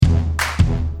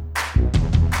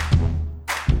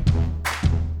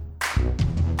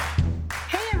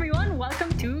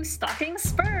Stalking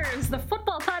Spurs, the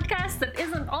football podcast that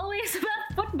isn't always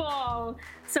about football.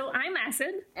 So I'm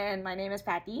Acid. And my name is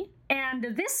Patty. And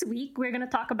this week we're going to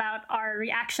talk about our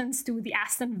reactions to the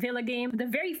Aston Villa game, the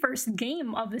very first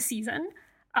game of the season.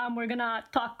 We're going to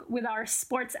talk with our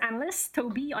sports analyst,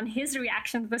 Toby, on his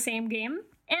reaction to the same game.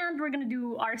 And we're going to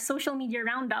do our social media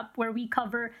roundup where we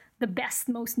cover the best,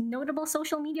 most notable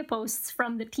social media posts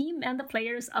from the team and the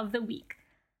players of the week.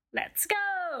 Let's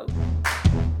go!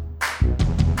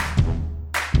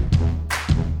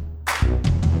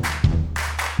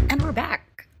 And we're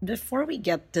back. Before we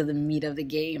get to the meat of the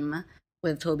game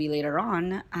with Toby later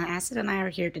on, Acid and I are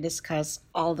here to discuss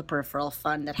all the peripheral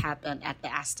fun that happened at the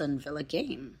Aston Villa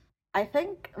game. I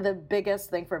think the biggest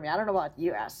thing for me, I don't know about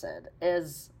you, Acid,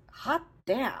 is hot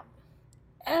damn.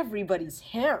 Everybody's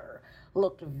hair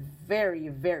looked very,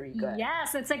 very good.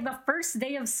 Yes, it's like the first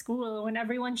day of school when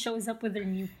everyone shows up with their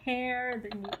new hair,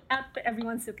 their new outfit,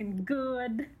 everyone's looking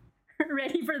good,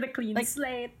 ready for the clean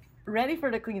slate. Ready for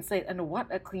the clean slate, and what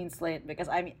a clean slate, because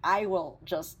I mean, I will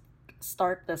just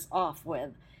start this off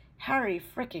with Harry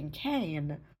freaking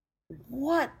Kane.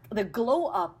 What? The glow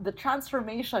up, the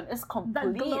transformation is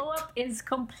complete. The glow up is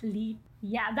complete.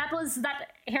 Yeah, that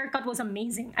haircut was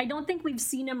amazing. I don't think we've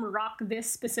seen him rock this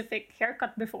specific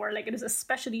haircut before. Like, it is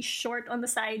especially short on the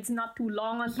sides, not too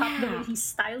long on top. The way he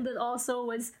styled it also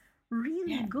was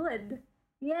really good.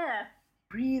 Yeah.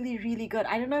 Really, really good.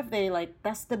 I don't know if they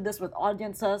tested this with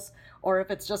audiences or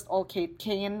if it's just all Kate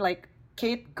Kane. Like,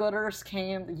 Kate Gooders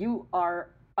Kane, you are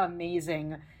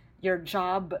amazing. Your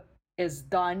job is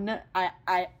done.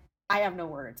 I have no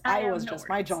words.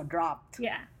 My jaw dropped.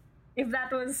 Yeah. If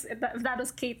that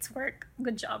was Kate's work,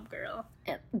 good job, girl.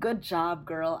 Yeah, good job,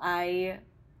 girl. I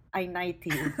knight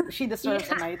you. She deserves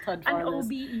a knighthood for an this.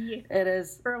 OBE. It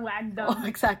is. For Wagdom. Oh,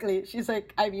 exactly. She's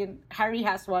like, I mean, Harry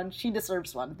has one. She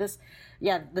deserves one.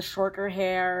 The shorter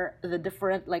hair, the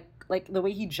different, like the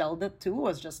way he gelled it too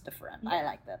was just different. Yeah. I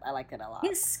liked it. I liked it a lot.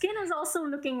 His skin is also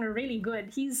looking really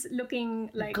good. He's looking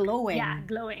like glowing. Yeah,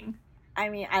 glowing. I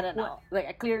mean, I don't know.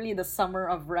 Like, clearly the summer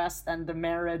of rest and the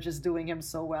marriage is doing him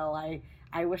so well.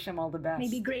 I wish him all the best.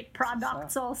 Maybe great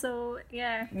products also.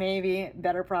 Yeah. Maybe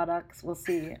better products. We'll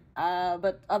see.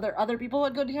 But other people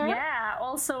with good hair? Yeah.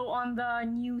 Also on the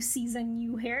new season,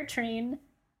 new hair train.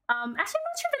 Actually, I'm not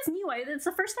sure if it's new. It's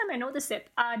the first time I noticed it.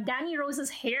 Danny Rose's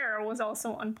hair was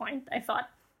also on point, I thought.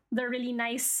 The really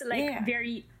nice,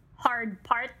 very hard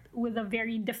part with a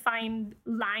very defined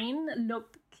line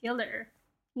looked killer.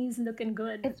 He's looking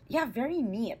good. Very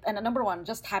neat. And number one,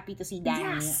 just happy to see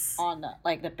Danny on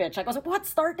the pitch. I was like, what?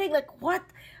 Starting? Like, what?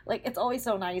 Like, it's always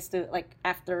so nice to,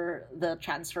 after the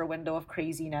transfer window of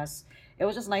craziness, it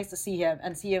was just nice to see him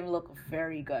and see him look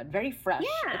very good, very fresh.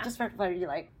 Yeah. It just felt very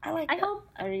I hope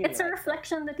it's a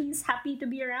reflection that he's happy to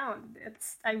be around.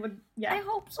 I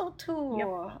hope so too.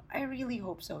 Yep. I really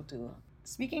hope so too.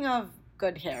 Speaking of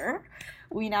good hair,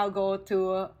 we now go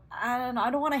to, I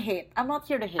don't want to hate. I'm not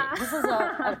here to hate. This is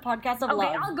a podcast of love.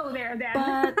 Okay, I'll go there then.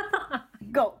 But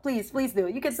go, please do.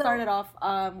 You can start it off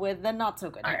with the not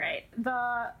so good hair. All right.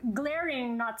 The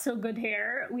glaring not so good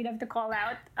hair, we'd have to call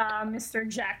out Mr.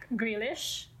 Jack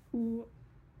Grealish, who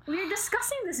we were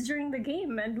discussing this during the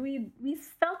game, and we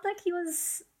felt like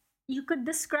you could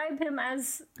describe him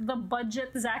as the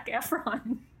budget Zac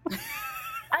Efron.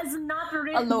 As not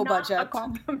really a low budget. A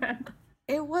compliment.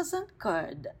 It wasn't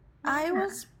good. Yeah. I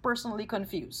was personally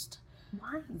confused.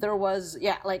 Why? There was,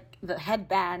 the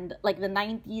headband, the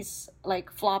 90s,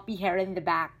 floppy hair in the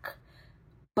back.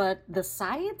 But the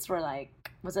sides were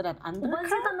was it an undercut?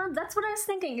 That's what I was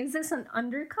thinking. Is this an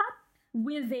undercut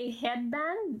with a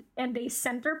headband and a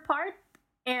center part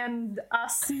and a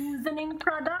smoothening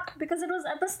product? Because it was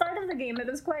at the start of the game, it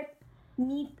was quite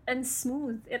neat and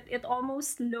smooth. It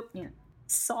almost looked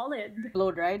solid.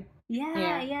 Blow dried?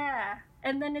 Yeah.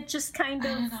 And then it just kind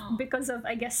of, because of,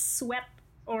 I guess, sweat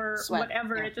or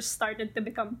whatever, it just started to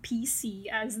become PC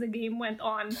as the game went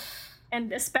on.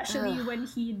 And especially when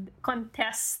he'd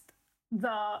contest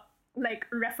the,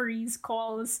 referees'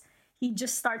 calls, he'd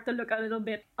just start to look a little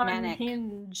bit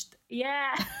unhinged.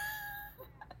 Yeah.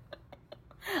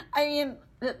 I mean,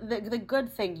 the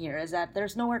good thing here is that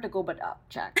there's nowhere to go but up,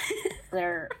 Jack.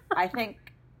 I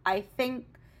think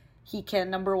he can,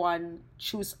 number one,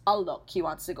 choose a look he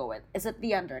wants to go with. Is it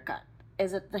the undercut?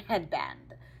 Is it the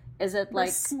headband? Is it the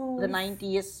smooth, the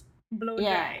 90s blow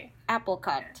dry apple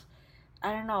cut?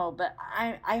 I don't know, but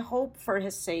I hope for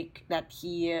his sake that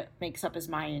he makes up his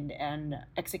mind and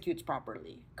executes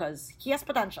properly, because he has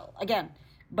potential. Again,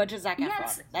 budget Zac Efron.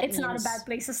 Yes, That it's not a means- bad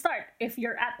place to start. If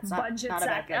you're at budget not a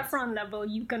bad Zac place. Efron level,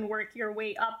 you can work your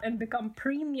way up and become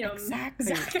premium Exactly.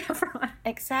 Zac Efron.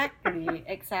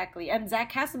 Exactly. And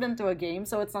Zach has been to a game,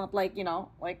 so it's not like,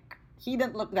 like he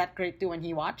didn't look that great too when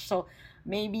he watched. So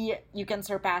maybe you can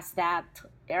surpass that,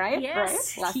 right?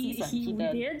 Yes, Right? Last he season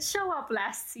did show up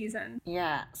last season.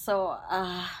 Yeah. So,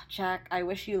 Jack, I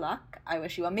wish you luck. I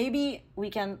wish you well. Maybe we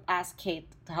can ask Kate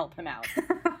to help him out.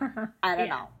 I don't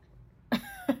know.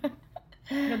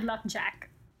 Good luck, Jack.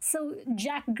 So,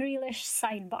 Jack Grealish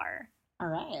sidebar. All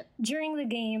right. During the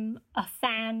game, a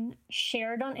fan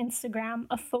shared on Instagram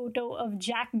a photo of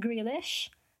Jack Grealish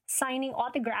signing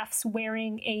autographs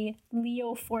wearing a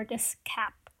Leo Fortis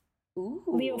cap. Ooh.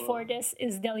 Leo Fortis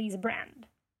is Delhi's brand.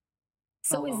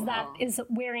 So is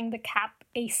wearing the cap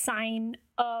a sign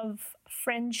of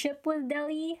friendship with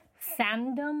Delhi,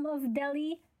 fandom of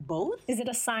Delhi? Both? Is it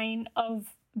a sign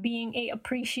of being a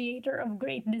appreciator of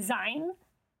great design?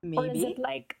 Or is Maybe. it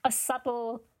like a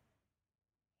subtle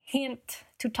hint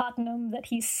to Tottenham that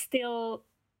he's still,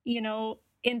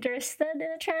 interested in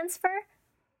a transfer?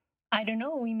 I don't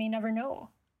know. We may never know.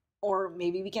 Or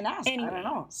maybe we can ask. Anyway. I don't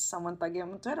know. Someone tag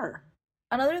him on Twitter.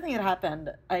 Another thing that happened,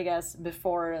 I guess,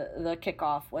 before the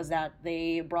kickoff was that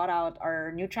they brought out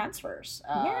our new transfers.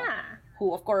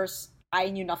 Who, of course, I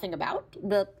knew nothing about,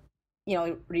 but,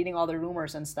 reading all the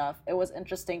rumors and stuff, it was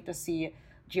interesting to see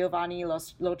Giovanni Lo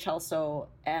Celso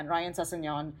and Ryan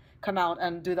Sessegnon come out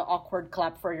and do the awkward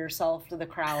clap for yourself to the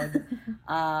crowd.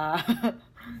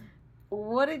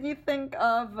 What did you think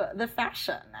of the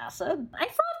fashion, Acid? I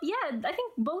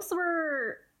think both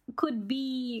could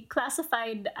be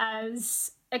classified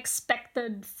as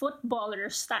expected footballer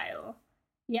style.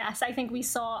 Yes, I think we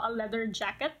saw a leather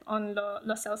jacket on Lo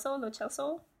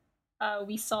Celso.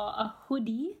 We saw a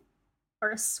hoodie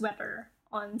or a sweater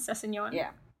on Sessegnon.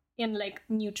 Yeah. In like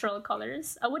neutral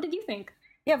colors. What did you think?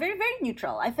 Yeah, very, very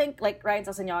neutral. I think like Ryan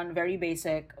Sessegnon, very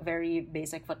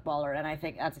basic footballer, and I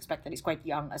think as expected, he's quite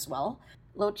young as well.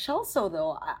 Lo Celso,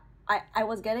 though, I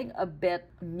was getting a bit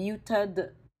muted,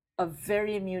 a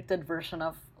very muted version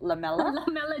of Lamela.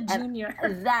 Lamela Jr.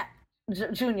 And that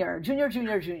Junior.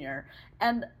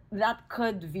 And that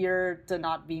could veer to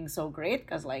not being so great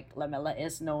because like Lamela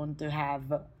is known to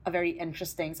have a very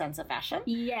interesting sense of fashion.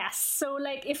 Yes. So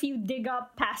like if you dig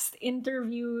up past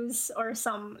interviews or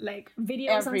some like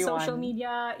videos on social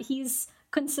media,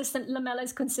 Lamela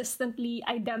is consistently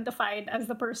identified as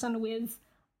the person with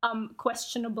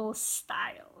questionable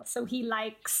style. So he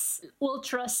likes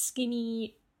ultra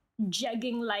skinny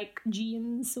jegging like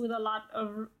jeans with a lot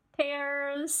of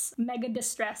tears, mega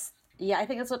distressed. Yeah, I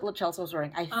think that's what Lo Celso was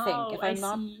wearing. I think, if I'm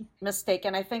not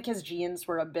mistaken, I think his jeans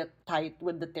were a bit tight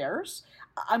with the tears.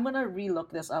 I'm gonna relook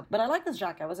this up, but I like this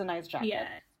jacket. It was a nice jacket. Yeah.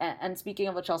 And speaking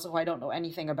of Lo Celso, who I don't know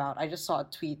anything about, I just saw a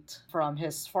tweet from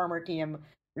his former team,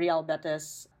 Real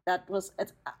Betis.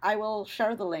 I will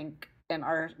share the link in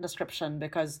our description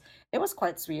because it was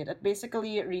quite sweet. It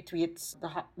basically retweets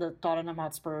the Tottenham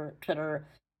Hotspur Twitter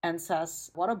and says,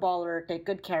 "What a baller! Take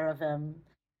good care of him.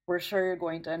 We're sure you're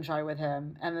going to enjoy with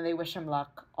him." And then they wish him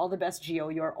luck. All the best,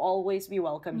 Gio. You'll always be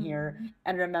welcome here.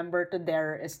 And remember, to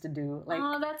dare is to do. Like,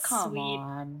 oh, that's come sweet.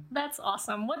 on. That's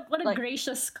awesome. What a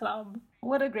gracious club.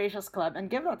 What a gracious club. And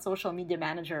give that social media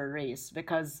manager a raise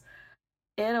because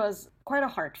it was quite a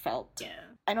heartfelt. Yeah.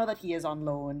 I know that he is on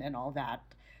loan and all that,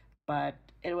 but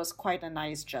it was quite a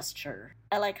nice gesture.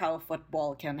 I like how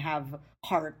football can have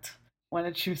heart when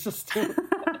it chooses to.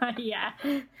 Yeah.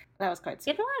 That was quite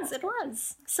sweet. It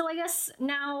was. So I guess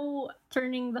now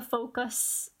turning the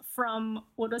focus from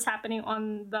what was happening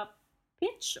on the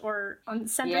pitch or on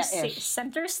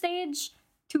center stage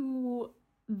to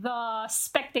the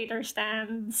spectator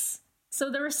stands. So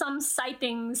there were some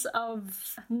sightings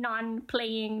of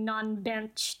non-playing,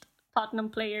 non-benched Tottenham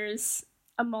players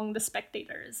among the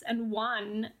spectators. And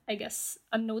one, I guess,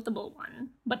 a notable one,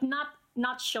 but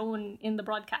not shown in the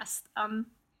broadcast,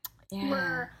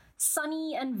 were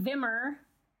Sonny and Wimmer,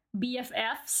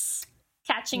 BFFs,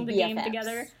 catching the game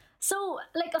together. So,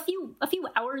 like a few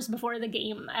hours before the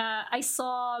game, I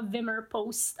saw Wimmer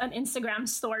post an Instagram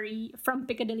story from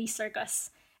Piccadilly Circus.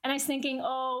 And I was thinking,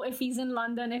 oh, if he's in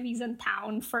London, if he's in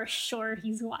town, for sure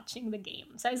he's watching the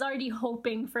game. So I was already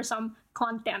hoping for some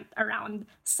content around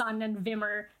Son and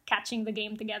Wimmer catching the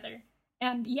game together.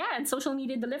 And yeah, and social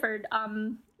media delivered.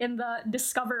 In the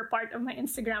discover part of my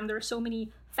Instagram, there were so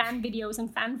many fan videos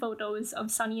and fan photos of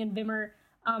Sonny and Wimmer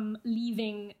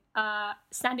leaving,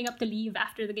 standing up to leave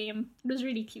after the game. It was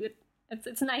really cute.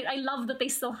 It's nice. I love that they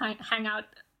still hang out.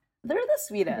 They're the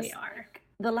sweetest. They are.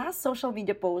 the last social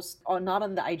media post, or not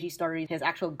on the IG story, his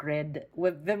actual grid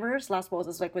with Vimmer's last post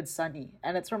is like with Sunny,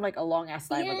 and it's from like a long ass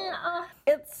time ago.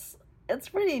 It's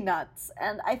pretty nuts,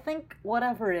 and I think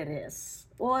whatever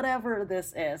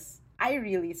this is, I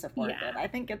really support it. I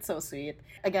think it's so sweet.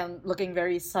 Again, looking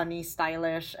very Sunny,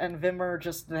 stylish, and Vimmer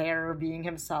just there being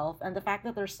himself, and the fact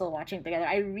that they're still watching together.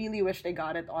 I really wish they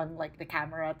got it on like the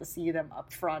camera to see them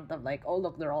up front of like, oh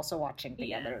look, they're also watching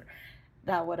together.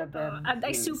 That would have been.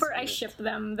 I ship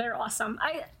them. They're awesome.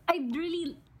 I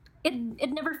really.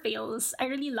 It never fails. I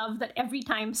really love that every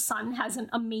time Sun has an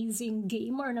amazing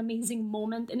game or an amazing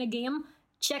moment in a game,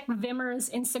 check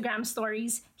Vimmer's Instagram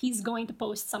stories. He's going to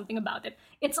post something about it.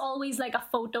 It's always like a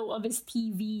photo of his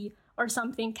TV or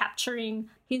something capturing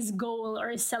his goal or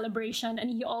his celebration, and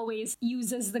he always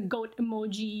uses the goat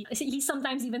emoji. He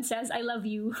sometimes even says, "I love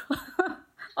you,"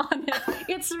 on it.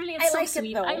 It's so like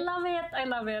sweet. I love it. I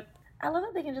love it.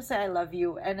 They can just say "I love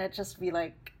you" and it just be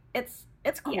like it's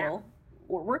cool. Yeah.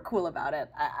 We're cool about it.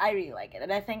 I really like it,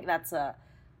 and I think that's a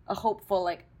hopeful.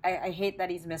 Like I hate that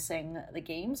he's missing the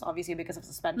games, obviously because of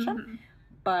suspension.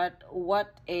 But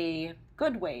what a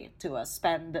good way to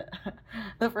spend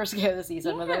the first game of the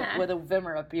season with a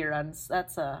Vimmer appearance.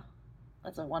 That's a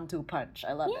 1-2 punch.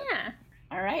 I love it.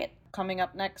 All right. Coming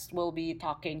up next, we'll be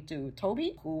talking to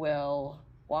Toby, who will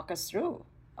walk us through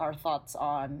our thoughts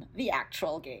on the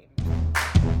actual game.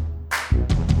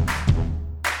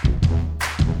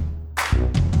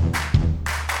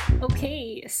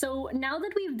 Okay, so now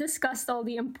that we've discussed all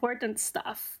the important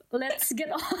stuff, let's get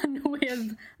on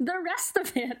with the rest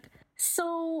of it.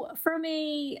 So, from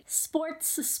a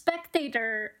sports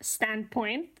spectator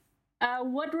standpoint,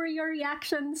 what were your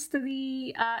reactions to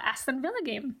the Aston Villa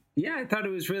game? Yeah, I thought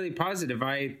it was really positive.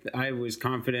 I was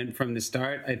confident from the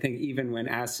start. I think even when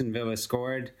Aston Villa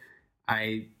scored,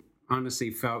 I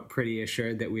honestly felt pretty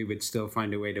assured that we would still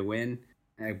find a way to win.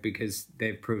 Because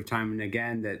they've proved time and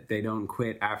again that they don't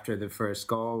quit after the first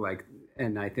goal.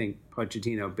 And I think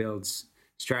Pochettino builds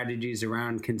strategies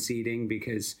around conceding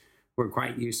because we're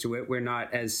quite used to it. We're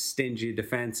not as stingy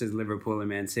defense as Liverpool and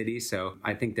Man City, so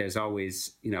I think there's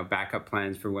always backup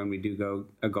plans for when we do go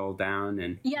a goal down.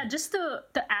 And yeah, just to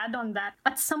add on that,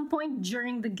 at some point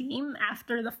during the game,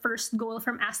 after the first goal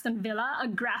from Aston Villa, a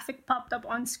graphic popped up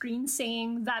on screen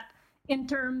saying that in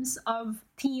terms of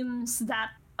teams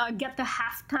that get to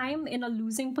halftime in a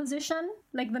losing position,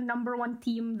 like the number one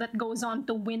team that goes on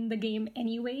to win the game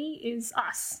anyway is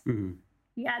us. Mm-hmm.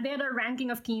 Yeah, they had a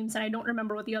ranking of teams, and I don't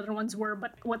remember what the other ones were,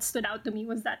 but what stood out to me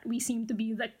was that we seem to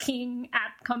be the king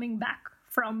at coming back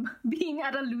from being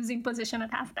at a losing position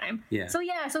at halftime. Yeah. So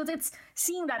it's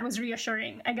seeing that was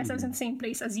reassuring. I guess I was in the same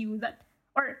place as you,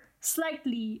 or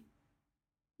slightly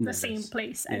the same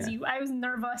place as you. I was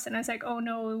nervous and I was like, oh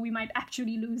no, we might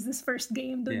actually lose this first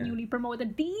game, the newly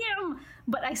promoted team.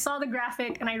 But I saw the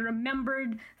graphic and I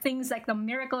remembered things like the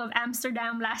Miracle of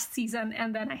Amsterdam last season,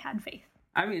 and then I had faith.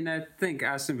 I mean, I think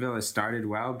Aston Villa started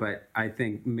well, but I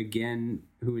think McGinn,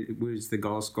 who was the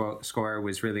goal scorer,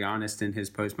 was really honest in his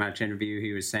post-match interview.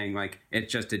 He was saying, it's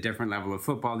just a different level of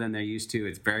football than they're used to.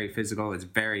 It's very physical. It's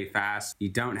very fast. You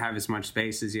don't have as much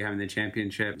space as you have in the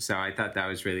Championship. So I thought that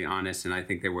was really honest, and I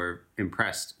think they were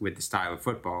impressed with the style of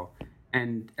football.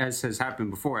 And as has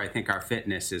happened before, I think our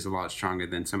fitness is a lot stronger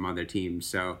than some other teams.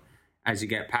 So as you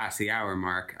get past the hour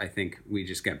mark, I think we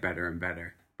just get better and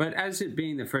better. But as it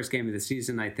being the first game of the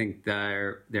season, I think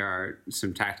there are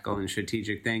some tactical and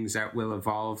strategic things that will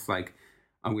evolve.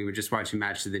 We were just watching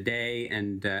Match of the Day,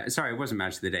 and it wasn't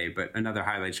Match of the Day, but another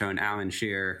highlight show, and Alan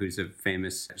Shearer, who's a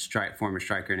famous former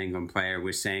striker and England player,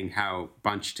 was saying how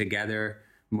bunched together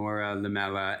Moura,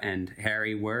 Lamela, and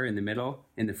Harry were in the middle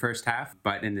in the first half.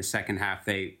 But in the second half,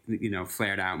 they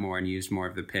flared out more and used more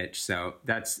of the pitch. So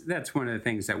that's one of the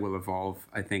things that will evolve,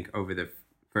 I think, over the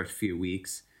first few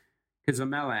weeks. Because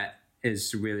Lamela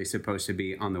is really supposed to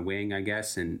be on the wing, I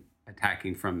guess, and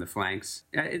attacking from the flanks.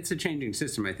 It's a changing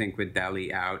system, I think, with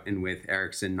Dele out and with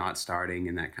Eriksen not starting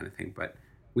and that kind of thing. But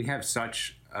we have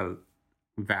such a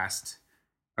vast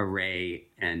array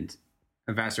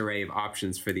of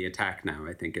options for the attack now.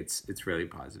 I think it's really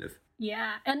positive.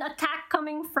 Yeah, and attack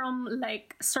coming from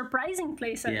surprising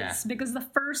places, because the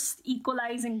first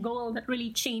equalizing goal that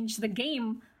really changed the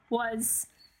game was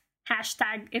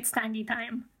 #It's Tanguy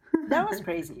time. That was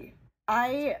crazy.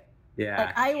 I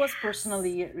was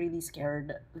personally really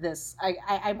scared.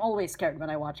 I'm always scared when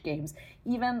I watch games.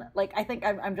 Even I think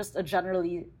I'm just a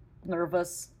generally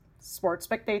nervous sports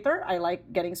spectator. I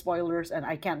like getting spoilers, and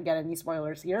I can't get any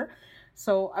spoilers here.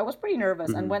 So I was pretty nervous.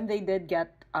 Mm-hmm. And when they did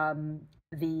get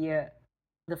the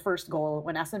first goal,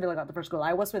 when Aston Villa got the first goal,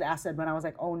 I was with Aston when I was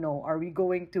like, oh no, are we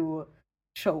going to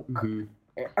choke? Mm-hmm.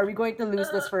 are we going to lose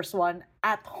this first one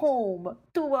at home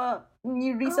to a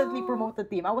new recently promoted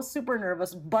team? I was super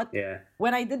nervous, but Yeah.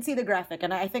 when I did see the graphic,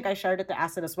 and I think I shared it to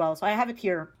Acid as well, so I have it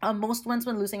here. Most wins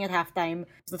when losing at halftime.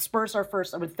 The Spurs are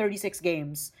first with 36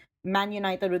 games. Man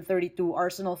United with 32,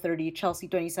 Arsenal 30, Chelsea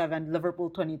 27, Liverpool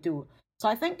 22. So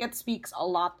I think it speaks a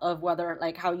lot of whether,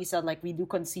 like how you said, like we do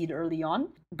concede early on.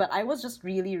 But I was just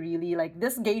really, really like,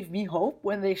 this gave me hope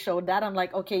when they showed that. I'm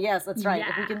like, okay, yes, that's right.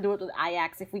 If we can do it with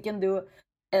Ajax, if we can do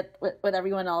it with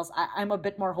everyone else, I'm a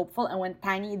bit more hopeful. And when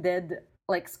Tangy did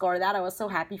like score that, I was so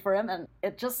happy for him, and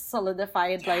it just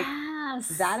solidified like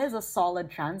that is a solid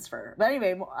transfer. But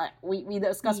anyway, we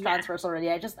discussed transfers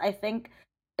already. I think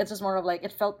it's just more of like,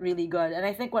 it felt really good. And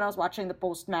I think when I was watching the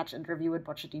post-match interview with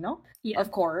Pochettino,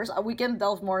 of course, we can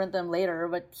delve more into him later,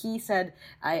 but he said,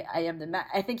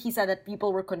 I think he said that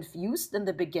people were confused in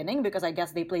the beginning because I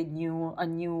guess they played a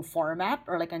new format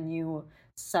or like a new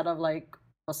set of like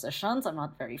positions. I'm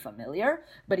not very familiar,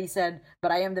 but he said,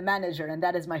 but I am the manager and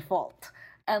that is my fault.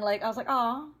 And like, I was like,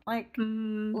 oh, like,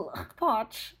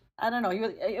 Poch. I don't know.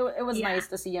 It was nice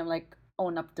to see him like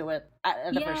own up to it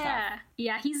at the first half.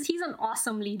 Yeah, he's an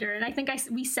awesome leader, and I think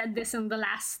we said this in the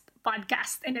last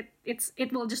podcast, and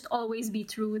it will just always be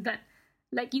true that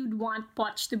like you'd want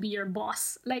Poch to be your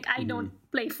boss. Like I don't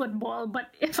play football,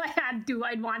 but if I had to,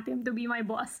 I'd want him to be my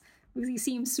boss because he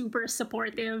seems super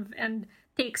supportive and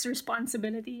takes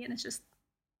responsibility, and it's just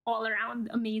all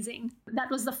around amazing. That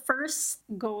was the first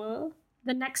goal.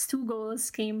 The next two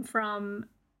goals came from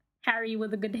Harry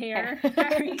with the good hair,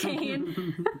 Harry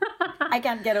Kane. I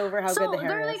can't get over how good the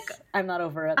hair is. Like, I'm not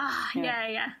over it.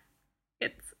 Yeah.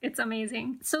 It's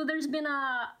amazing. So there's been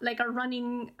a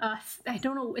running, I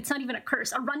don't know, it's not even a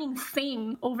curse, a running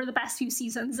thing over the past few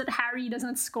seasons that Harry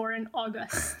doesn't score in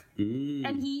August.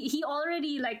 And he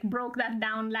already like broke that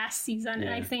down last season.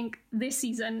 And I think this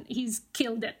season he's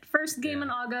killed it. First game in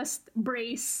August,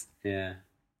 brace. Yeah.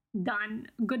 Done.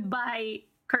 Goodbye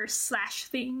curse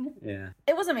 / thing. Yeah.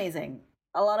 It was amazing.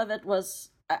 A lot of it was,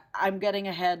 I'm getting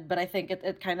ahead, but I think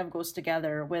it kind of goes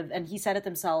together with, and he said it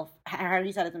himself,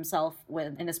 Harry said it himself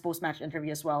in his post-match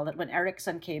interview as well, that when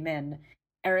Eriksen came in,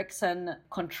 Eriksen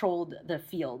controlled the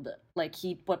field. Like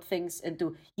he put things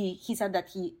into, he said that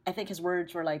I think his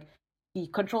words were like, he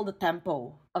controlled the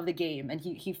tempo of the game and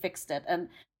he fixed it. And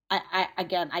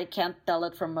I can't tell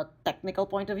it from a technical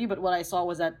point of view, but what I saw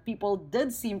was that people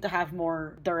did seem to have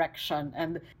more direction.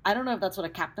 And I don't know if that's what a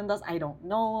captain does. I don't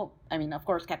know. I mean, of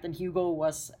course, Captain Hugo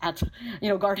was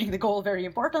guarding the goal very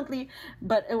importantly,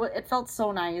 but it felt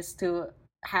so nice to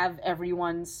have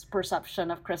everyone's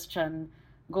perception of Christian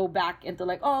go back into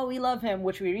like, oh, we love him,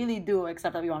 which we really do,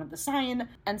 except that we wanted to sign,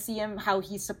 and see him how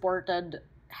he supported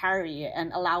Harry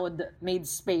and made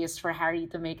space for Harry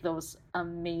to make those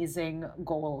amazing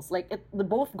goals. Like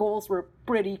both goals were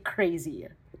pretty crazy.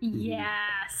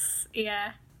 Yes.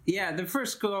 Yeah. Yeah, the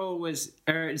first goal was,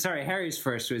 Harry's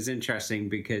first was interesting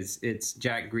because it's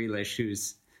Jack Grealish,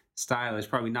 whose style is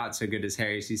probably not so good as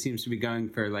Harry's. He seems to be going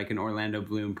for like an Orlando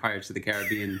Bloom Pirates of the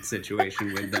Caribbean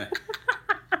situation with the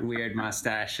weird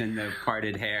mustache and the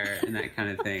parted hair and that kind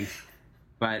of thing.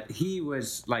 But he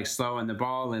was like slow on the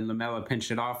ball, and Lamela pinched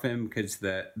it off him because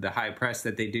the high press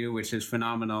that they do, which is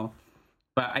phenomenal.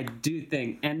 But I do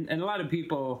think, and a lot of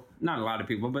people, not a lot of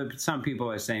people, but some people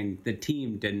are saying the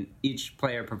team each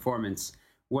player performance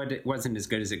wasn't as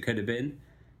good as it could have been.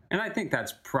 And I think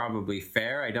that's probably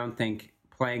fair. I don't think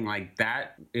playing like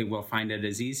that, it will find it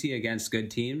as easy against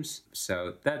good teams.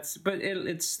 So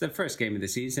it's the first game of the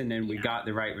season, and we got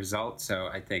the right result. So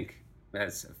I think,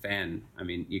 as a fan, I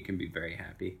mean, you can be very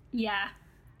happy. Yeah.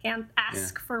 Can't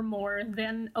ask for more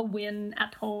than a win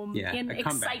at home in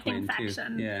exciting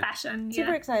fashion.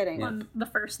 Super exciting. On the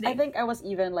first day. I think I was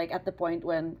even like at the point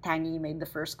when Tangy made the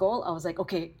first goal, I was like,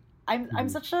 okay, I'm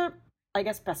such a, I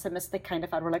guess, pessimistic kind of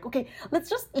fan. We're like, okay, let's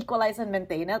just equalize and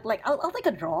maintain it. Like, I'll take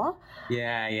a draw.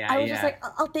 I was just like,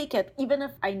 I'll take it, even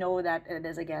if I know that it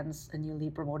is against a newly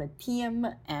promoted team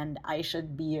and I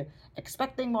should be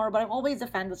expecting more. But I'm always a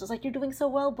fan that's just like, you're doing so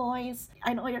well, boys.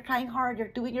 I know you're trying hard. You're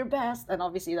doing your best. And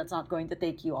obviously, that's not going to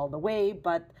take you all the way.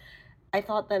 But I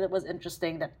thought that it was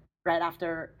interesting that right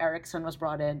after Eriksen was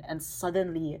brought in, and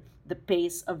suddenly the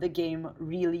pace of the game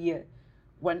really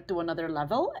went to another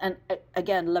level. And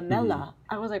again, Lamela,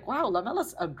 I was like, wow,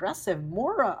 Lamela's aggressive,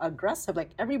 more aggressive.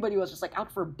 Like everybody was just like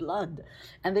out for blood,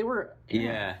 and they were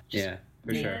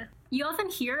for sure. You often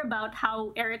hear about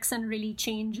how Eriksen really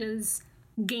changes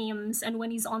games, and when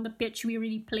he's on the pitch, we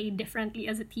really play differently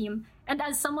as a team. And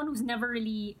as someone who's never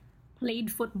really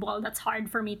played football, that's hard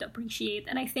for me to appreciate.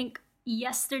 And I think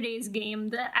yesterday's game,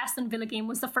 the Aston Villa game,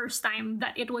 was the first time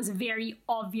that it was very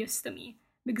obvious to me,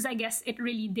 because I guess it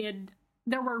really did.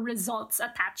 there were results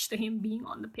attached to him being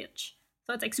on the pitch.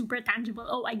 So it's like super tangible.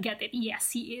 Oh, I get it.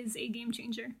 Yes, he is a game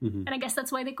changer. And I guess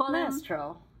that's why they call him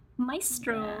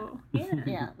Maestro. Yeah.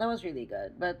 Yeah, that was really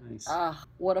good. But Nice.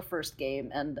 what a first game.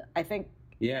 And I think,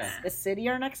 Yeah. is City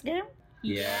our next game?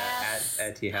 Yeah. Yes.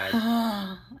 At Etihad.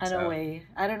 I So- don't way.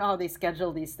 I don't know how they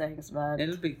schedule these things, but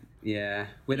It'll be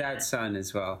without Sun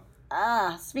as well.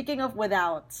 speaking of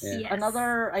without, Yeah. Yes.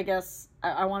 another, I guess,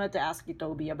 I wanted to ask you,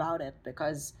 Toby, about it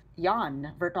because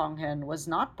Jan Vertonghen was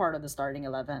not part of the starting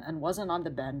 11 and wasn't on the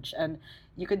bench. And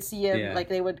you could see him, Yeah. like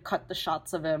they would cut the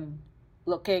shots of him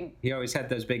looking, He always had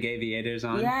those big aviators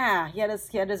on. yeah, he had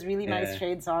his really nice Yeah.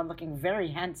 shades on, looking very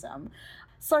handsome.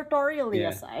 Sartorially Yeah.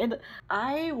 aside,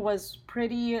 I was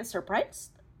pretty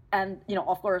surprised. And,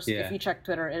 of course, Yeah. if you check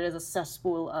Twitter, it is a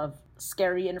cesspool of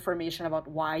scary information about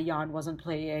why Jan wasn't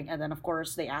playing. And then, of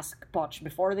course, they ask Poch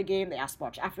before the game, they ask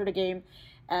Poch after the game.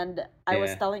 And I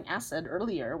was Yeah. telling Acid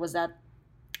earlier was that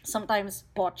sometimes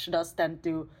Poch does tend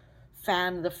to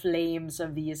fan the flames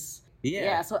of these.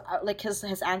 Yeah. So like his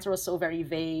answer was so very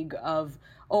vague of,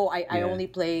 I Yeah. only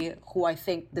play who I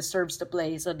think deserves to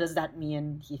play. So does that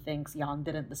mean he thinks Jan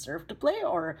didn't deserve to play?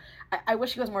 Or I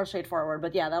wish he was more straightforward.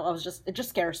 But yeah, it just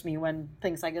scares me when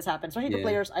things like this happen. So I hate the Yeah.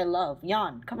 players I love.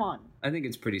 Jan, come on. I think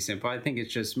it's pretty simple. I think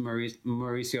it's just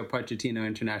Mauricio Pochettino,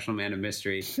 international man of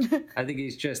mystery. I think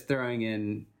he's just throwing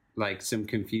in like some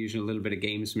confusion, a little bit of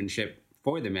gamesmanship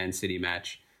for the Man City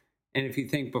match. And if you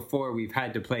think before we've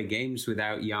had to play games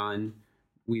without Jan,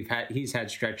 he's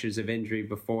had stretches of injury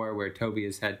before where Toby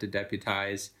has had to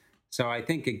deputize. So I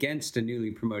think against a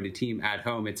newly promoted team at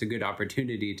home, it's a good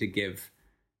opportunity to give,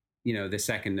 the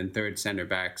second and third center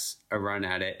backs a run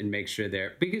at it and make sure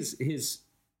because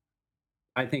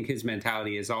I think his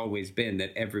mentality has always been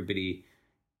that everybody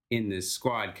in this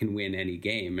squad can win any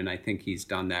game. And I think he's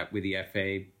done that with the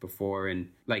FA before. And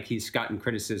like he's gotten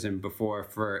criticism before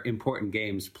for important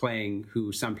games playing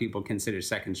who some people consider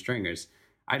second stringers.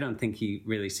 I don't think he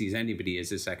really sees anybody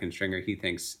as a second stringer. He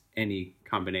thinks any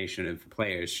combination of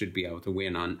players should be able to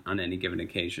win on any given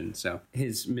occasion. So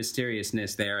his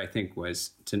mysteriousness there, I think,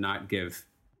 was to not give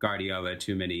Guardiola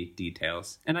too many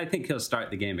details. And I think he'll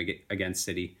start the game against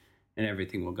City and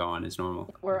everything will go on as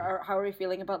normal. How are we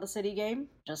feeling about the City game?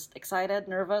 Just excited,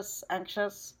 nervous,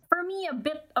 anxious? For me, a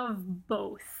bit of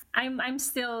both. I'm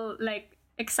still like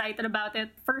excited about it.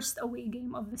 First away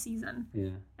game of the season. Yeah.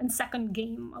 And second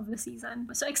game of the season.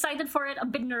 So excited for it, a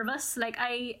bit nervous. Like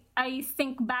I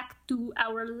think back to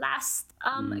our last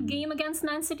game against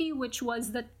Man City, which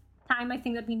was the time I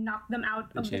think that we knocked them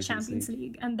out of the Champions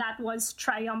League. And that was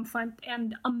triumphant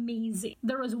and amazing.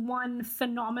 There was one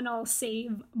phenomenal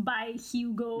save by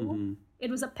Hugo. It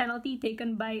was a penalty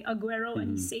taken by Aguero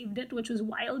and he saved it, which was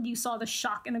wild. You saw the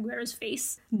shock in Aguero's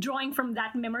face. Drawing from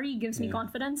that memory gives me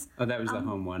confidence. Oh, that was the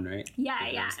home one, right? Yeah,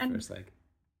 That yeah. was the first leg.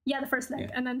 Yeah, the first leg.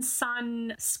 Yeah. And then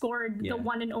Son scored the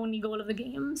one and only goal of the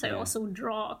game. So I also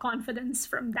draw confidence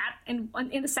from that. And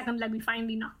in the second leg, we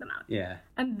finally knocked them out. Yeah.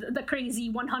 And the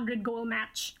crazy 100-goal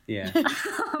match. Yeah.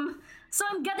 So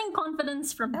I'm getting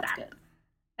confidence from That's that, good.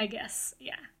 I guess.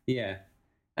 Yeah. Yeah.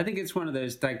 I think it's one of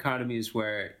those dichotomies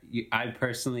where I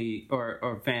personally,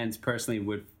 or fans personally,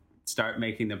 would start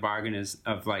making the bargain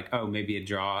of like, oh, maybe a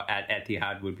draw at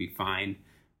Etihad would be fine.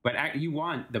 But you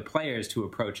want the players to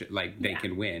approach it like they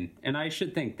can win. And I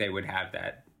should think they would have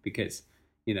that because,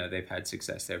 they've had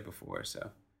success there before. So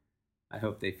I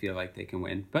hope they feel like they can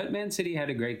win. But Man City had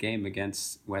a great game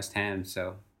against West Ham.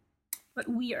 So But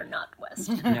we are not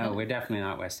West. no, we're definitely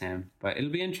not West Ham. But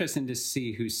it'll be interesting to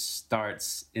see who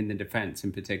starts in the defense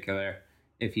in particular.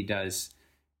 If he does,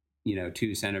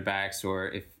 two center backs, or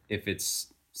if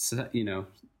it's,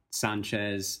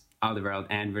 Sanchez, Alderweireld,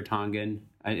 and Vertonghen.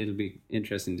 It'll be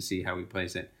interesting to see how he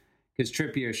plays it. Because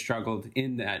Trippier struggled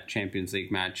in that Champions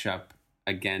League matchup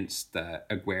against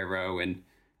Aguero and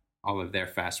all of their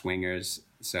fast wingers.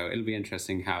 So it'll be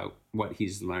interesting what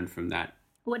he's learned from that.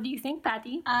 What do you think,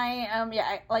 Patty?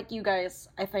 I like you guys.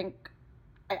 I think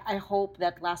I hope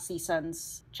that last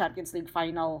season's Champions League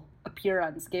final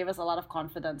appearance gave us a lot of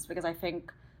confidence because I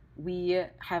think we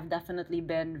have definitely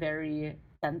been very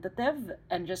tentative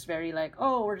and just very like,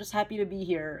 oh, we're just happy to be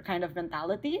here kind of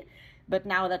mentality. But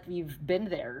now that we've been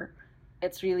there,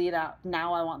 it's really that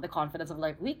now I want the confidence of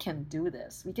like, we can do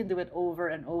this. We can do it over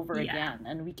and over again.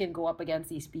 And we can go up against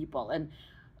these people. And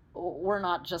we're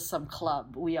not just some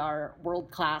club. We are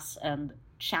world-class and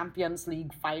Champions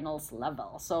League finals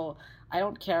level. So I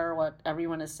don't care what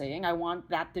everyone is saying. I want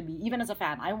that to be, even as a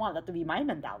fan, I want that to be my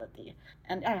mentality.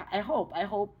 And I hope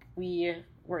we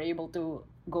were able to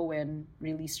go in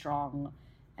really strong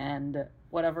and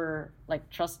whatever, like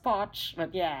trust Poch.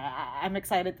 But yeah, I'm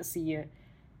excited to see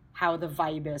how the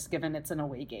vibe is, given it's an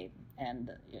away game and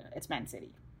it's Man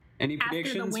City. Any After the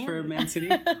predictions win. for Man City?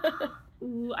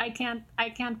 Ooh, I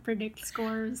can't predict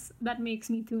scores. That makes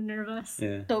me too nervous.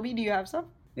 Yeah. Toby, do you have some?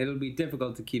 It'll be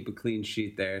difficult to keep a clean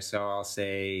sheet there, so I'll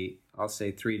say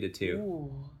 3-2.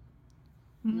 Ooh.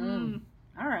 Mhm.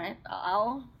 All right.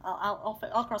 I'll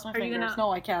cross my Are you fingers. gonna-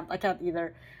 No, I can't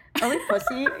either. Are we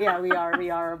pussy? Yeah, we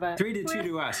are. But 3-2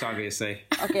 to us, obviously.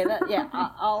 okay,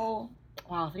 I'll.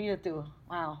 Wow, 3-2.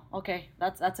 Wow. Okay,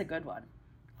 that's a good one.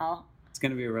 It's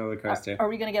gonna be a roller coaster. Are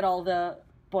we gonna get all the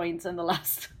points in the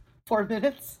last 4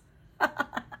 minutes?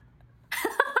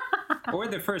 Or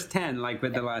the first 10, like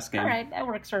with the last game. All right, that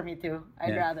works for me too. I'd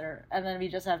Yeah. rather, and then we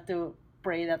just have to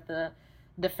pray that the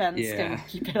defense can Yeah.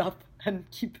 keep it up and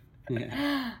keep.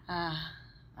 Yeah.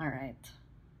 All right.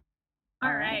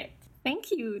 All right.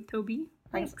 Thank you, Toby.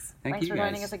 Thanks. Thanks. Thank Thanks you, for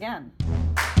joining guys. us again.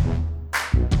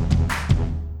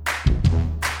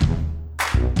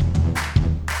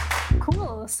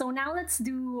 Cool. So now let's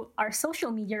do our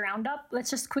social media roundup. Let's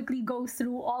just quickly go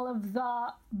through all of the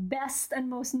best and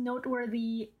most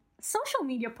noteworthy social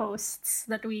media posts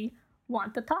that we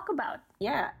want to talk about.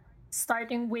 Yeah.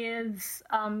 Starting with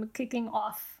kicking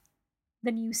off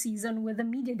the new season with a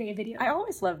media day video. I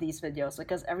always love these videos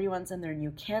because everyone's in their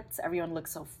new kits. Everyone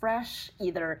looks so fresh.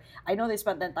 Either I know they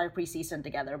spent the entire preseason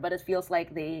together, but it feels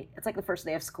like it's like the first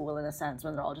day of school in a sense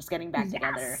when they're all just getting back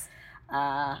together.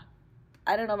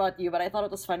 I don't know about you, but I thought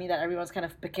it was funny that everyone's kind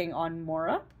of picking on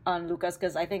Lucas,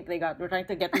 because I think we're trying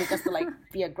to get Lucas to like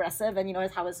be aggressive, and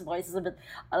how his voice is a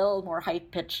little more high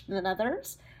pitched than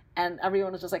others, and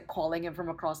everyone was just like calling him from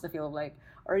across the field, like,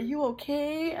 "Are you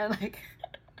okay?" And like,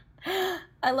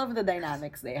 I love the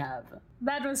dynamics they have.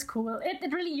 That was cool.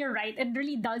 It really, you're right. It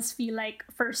really does feel like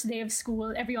first day of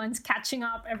school. Everyone's catching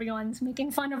up. Everyone's making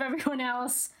fun of everyone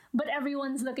else. But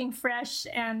everyone's looking fresh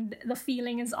and the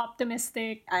feeling is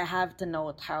optimistic. I have to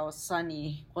note how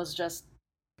Sunny was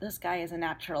this guy is a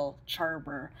natural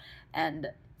charmer. And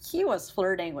he was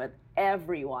flirting with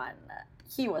everyone.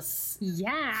 He was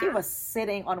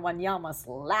sitting on Wanyama's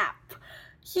lap.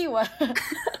 He was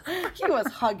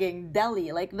hugging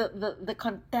Deli. Like the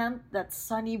content that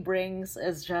Sunny brings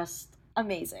is just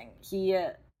amazing. He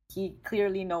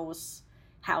clearly knows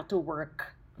how to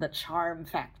work the charm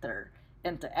factor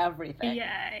into everything.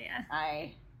 Yeah.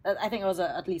 I think it was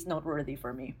at least noteworthy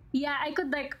for me. Yeah, I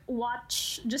could like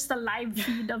watch just a live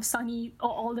feed of Sunny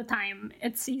all the time.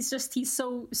 He's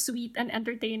so sweet and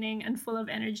entertaining and full of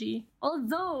energy.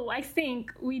 Although I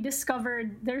think we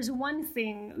discovered there's one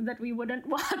thing that we wouldn't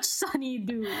watch Sunny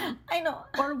do. I know.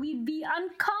 Or we'd be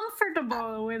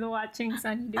uncomfortable with watching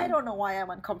Sunny do. I don't know why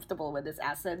I'm uncomfortable with this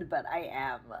acid, but I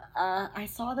am. I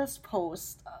saw this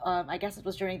post. I guess it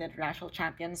was during the International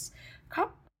Champions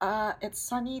Cup. It's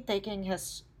Sunny taking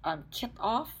his kit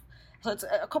off. So it's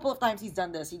a couple of times he's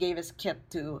done this. He gave his kit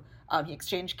to he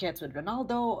exchanged kits with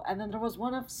Ronaldo, and then there was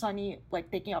one of Sunny like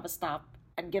taking off his top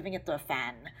and giving it to a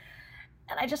fan.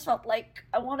 And I just felt like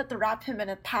I wanted to wrap him in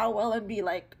a towel and be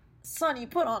like, "Sunny,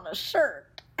 put on a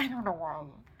shirt." I don't know why.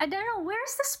 I don't know,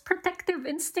 where's this protective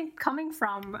instinct coming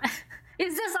from?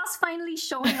 Is this us finally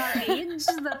showing our age?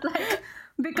 That like,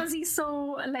 because he's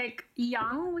so like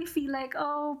young, we feel like,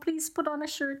 oh, please put on a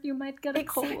shirt, you might get a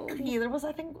cold. Exactly. There was,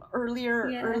 I think,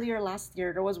 earlier last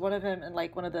year, there was one of him in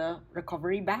like one of the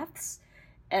recovery baths,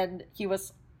 and he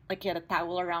was like, he had a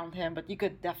towel around him, but you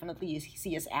could definitely see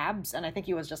his abs, and I think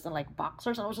he was just in like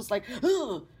boxers, and I was just like,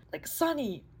 ugh, like,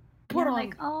 Sunny, put on.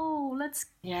 Like, oh, let's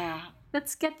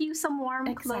get you some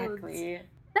warm clothes. Exactly.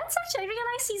 That's actually, I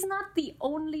realize he's not the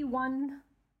only one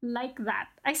like that.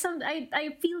 I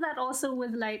feel that also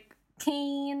with like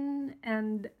Kane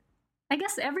and I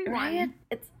guess everyone. Right?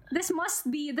 This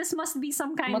must be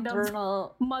some kind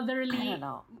maternal, of motherly I don't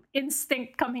know.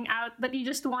 instinct coming out that you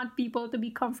just want people to be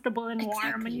comfortable and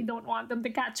warm and you don't want them to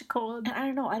catch a cold.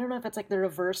 And I don't know if it's like the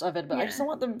reverse of it, but I just don't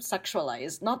want them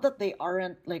sexualized. Not that they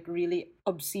aren't like really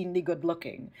obscenely good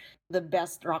looking, the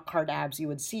best rock hard abs you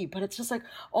would see, but it's just like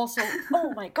also,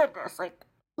 oh my goodness, like,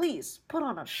 please put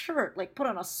on a shirt, like put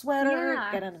on a sweater,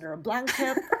 get under a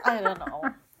blanket. I don't know.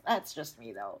 That's just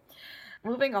me though.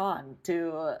 Moving on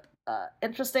to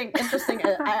interesting.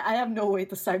 I have no way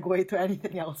to segue to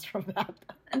anything else from that.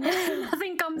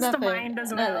 Nothing comes to mind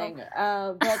as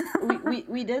well. Nothing. But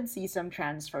we did see some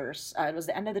transfers. It was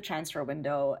the end of the transfer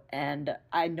window, and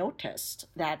I noticed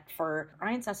that for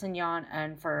Ryan Sessegnon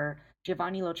and for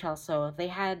Giovanni Lo Celso, they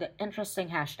had interesting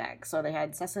hashtags. So they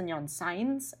had Sessegnon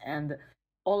signs and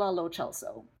Ola Lo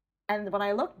Celso. And when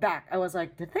I looked back, I was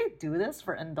like, did they do this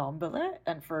for Ndombele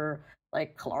and for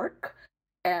like Clark?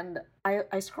 And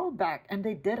I scrolled back and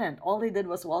they didn't. All they did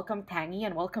was welcome Tangy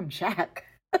and welcome Jack.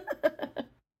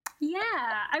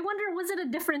 Yeah, I wonder, was it a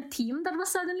different team that was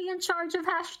suddenly in charge of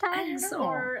hashtags,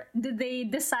 or did they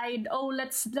decide, oh,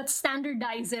 let's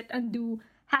standardize it and do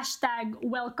hashtag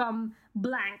welcome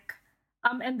blank?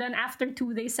 And then after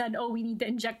 2, they said, oh, we need to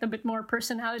inject a bit more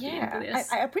personality into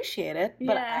this. I appreciate it,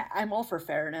 but I'm all for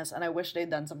fairness, and I wish they'd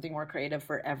done something more creative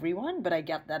for everyone, but I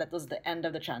get that it was the end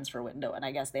of the transfer window, and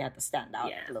I guess they had to stand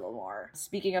out a little more.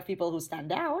 Speaking of people who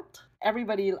stand out, I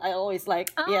always like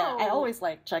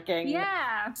checking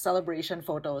celebration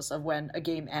photos of when a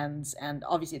game ends, and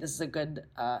obviously this is a good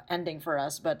ending for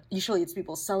us, but usually it's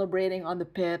people celebrating on the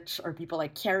pitch, or people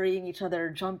like carrying each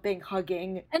other, jumping,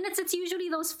 hugging. And it's usually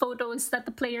those photos that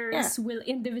the players will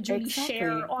individually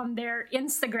share on their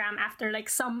Instagram after like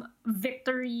some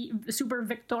super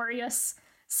victorious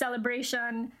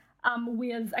celebration,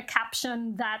 with a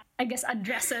caption that I guess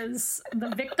addresses the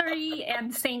victory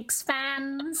and thanks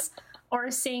fans,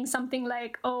 or saying something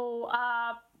like,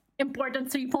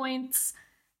 important 3 points,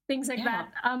 things like that.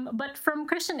 But from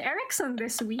Christian Eriksen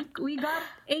this week, we got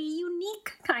a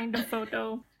unique kind of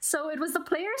photo. So it was the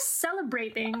players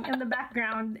celebrating in the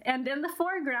background, and in the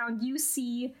foreground, you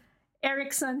see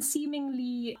Eriksen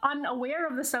seemingly unaware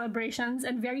of the celebrations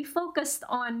and very focused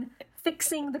on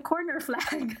fixing the corner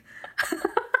flag.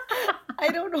 I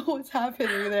don't know what's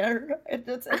happening there. It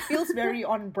feels very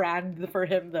on brand for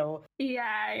him, though.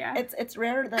 Yeah. It's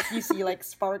rare that you see like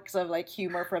sparks of like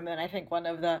humor from him. I think one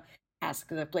of the Ask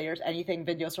the Players Anything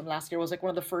videos from last year was like one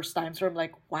of the first times where I'm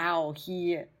like, wow,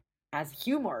 he has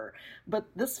humor. But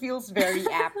this feels very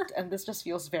apt, and this just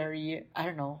feels very, I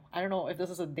don't know if this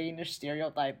is a Danish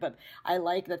stereotype, but I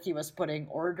like that he was putting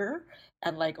order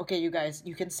and like, okay, you guys,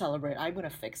 you can celebrate. I'm gonna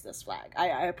fix this flag.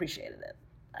 I appreciated it.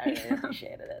 I really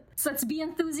appreciated it. So let's be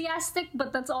enthusiastic,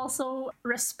 but let's also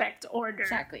respect order.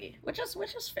 Exactly, which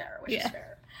is fair. Which is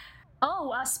fair.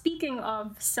 Oh, speaking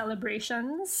of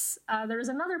celebrations, there was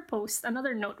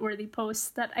another noteworthy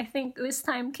post that I think this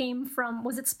time came from,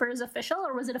 was it Spurs official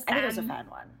or was it a fan? I think it was a fan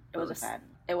one. It was a fan.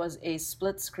 It was a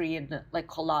split screen, like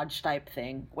collage type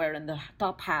thing, where in the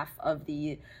top half of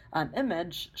the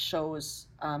image shows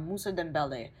Moussa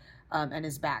Dembele and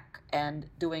his back, and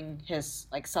doing his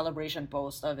like celebration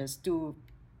pose of his two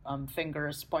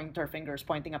pointer fingers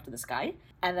pointing up to the sky.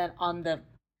 And then on the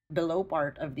below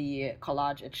part of the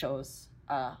collage, it shows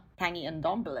Tanguy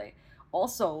Ndombele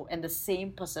also in the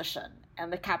same position,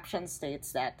 and the caption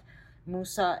states that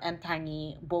Moussa and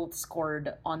Tanguy both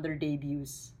scored on their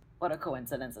debuts. What a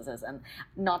coincidence this is, and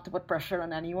not to put pressure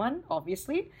on anyone,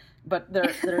 obviously, but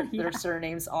their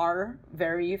surnames are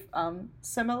very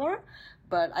similar.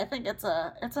 But I think it's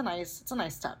a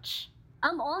nice touch.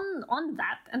 On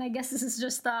that, and I guess this is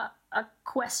just a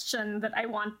question that I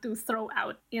want to throw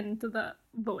out into the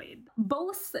void.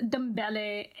 Both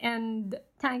Dembele and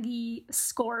Tanguy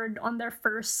scored on their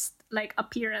first like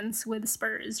appearance with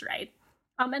Spurs, right?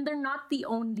 And they're not the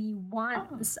only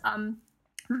ones.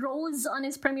 Rose on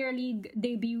his Premier League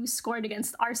debut scored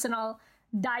against Arsenal.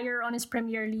 Dyer on his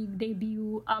Premier League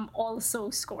debut also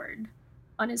scored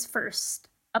on his first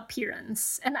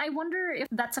appearance. And I wonder if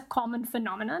that's a common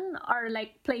phenomenon. Are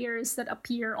like players that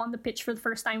appear on the pitch for the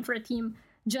first time for a team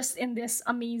just in this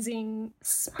amazing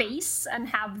space and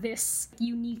have this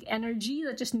unique energy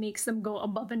that just makes them go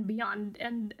above and beyond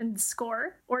and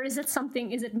score? Or is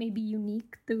it maybe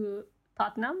unique to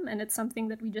Tottenham and it's something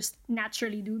that we just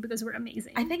naturally do because we're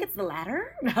amazing? I think it's the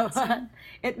latter. No,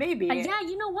 it may be. Yeah,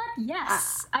 you know what?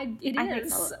 Yes, it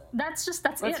is. So. Let's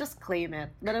just claim it.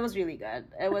 But it was really good.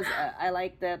 It was. I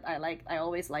liked it. I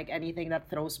always like anything that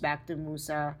throws back to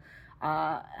Moussa,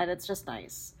 and it's just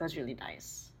nice. It was really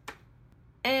nice.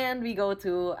 And we go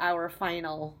to our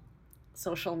final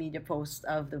social media post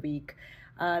of the week.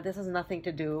 This has nothing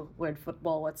to do with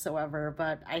football whatsoever,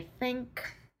 but I think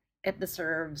it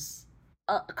deserves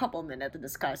a couple minutes to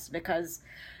discuss, because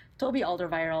Toby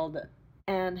Alderweireld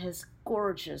and his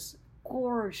gorgeous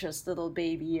little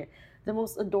baby, the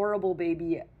most adorable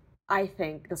baby I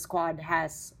think the squad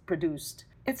has produced.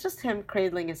 It's just him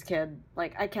cradling his kid.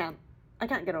 Like, I can't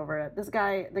get over it. This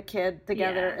guy, the kid,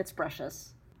 together, it's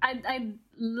precious. I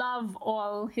love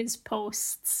all his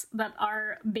posts that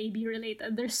are baby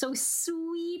related. They're so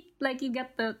sweet. Like, you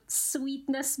get the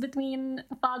sweetness between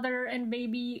father and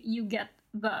baby. You get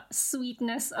the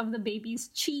sweetness of the baby's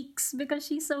cheeks because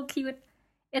she's so cute.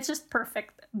 It's just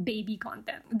perfect baby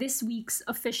content. This week's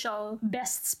official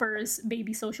Best Spurs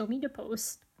baby social media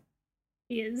post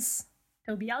is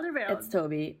Toby Alderweireld. It's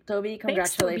Toby. Toby,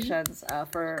 congratulations.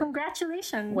 Thanks,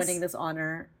 Congratulations. Winning this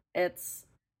honor.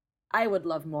 I would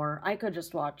love more. I could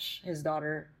just watch his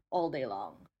daughter all day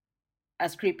long.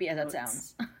 As creepy as that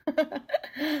sounds.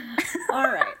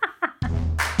 All right.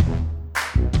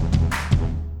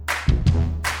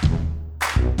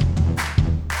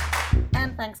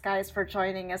 Thanks, guys, for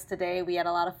joining us today. We had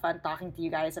a lot of fun talking to you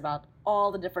guys about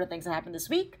all the different things that happened this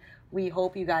week. We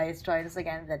hope you guys join us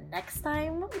again the next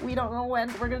time. We don't know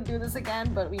when we're going to do this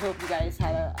again, but we hope you guys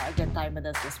had a good time with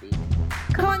us this week.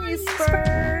 Come on, you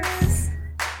Spurs!